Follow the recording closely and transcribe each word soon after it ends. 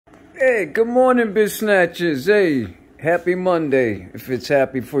Hey, good morning, Biz Snatchers. Hey, happy Monday. If it's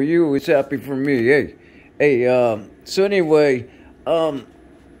happy for you, it's happy for me. So anyway, I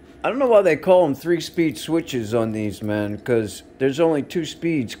don't know why they call them 3-speed switches on these, man, because there's only 2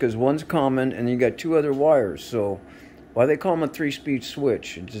 speeds, because one's common and you got 2 other wires. So why they call them a 3-speed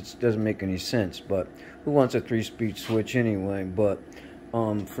switch? It just doesn't make any sense, but who wants a 3-speed switch anyway? But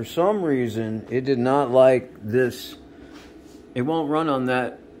for some reason, it did not like this. It won't run on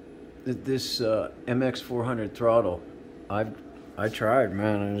this MX400 throttle. I tried,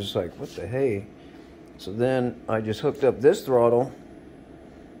 man. I was just like, what the hey? So then I just hooked up this throttle,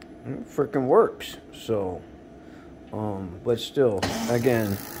 and it freaking works. So, but still,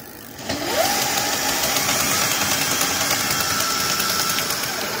 again,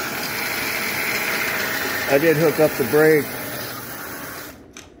 I did hook up the brake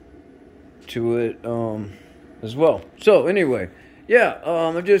to it as well. So anyway, yeah,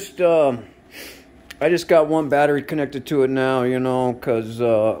 I just got one battery connected to it now, you know, because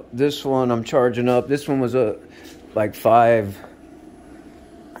this one I'm charging up. This one was like 5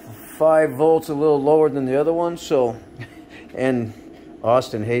 volts, a little lower than the other one. So, and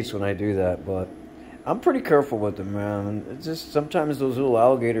Austin hates when I do that, but I'm pretty careful with them, man. It's just sometimes those little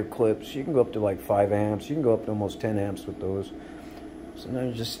alligator clips, you can go up to like 5 amps. You can go up to almost 10 amps with those. So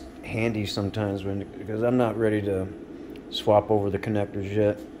they're just handy sometimes because I'm not ready to swap over the connectors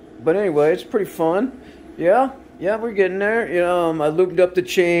yet. But anyway, it's pretty fun. Yeah, we're getting there. You know, I lubed up the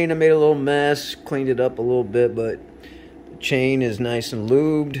chain. I made a little mess, cleaned it up a little bit, but the chain is nice and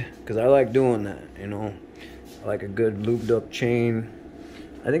lubed because I like doing that, you know. I like a good lubed up chain.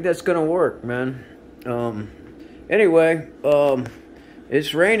 I think that's gonna work, man. Anyway,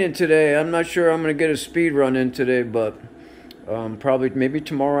 it's raining today. I'm not sure I'm gonna get a speed run in today, but probably maybe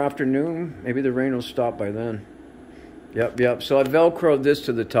tomorrow afternoon. Maybe the rain will stop by then. Yep. So I Velcroed this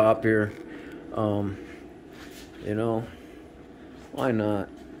to the top here. You know, why not?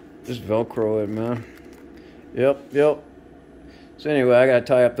 Just Velcro it, man. Yep. So anyway, I gotta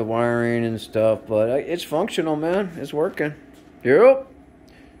tie up the wiring and stuff, but it's functional, man. It's working. Yep.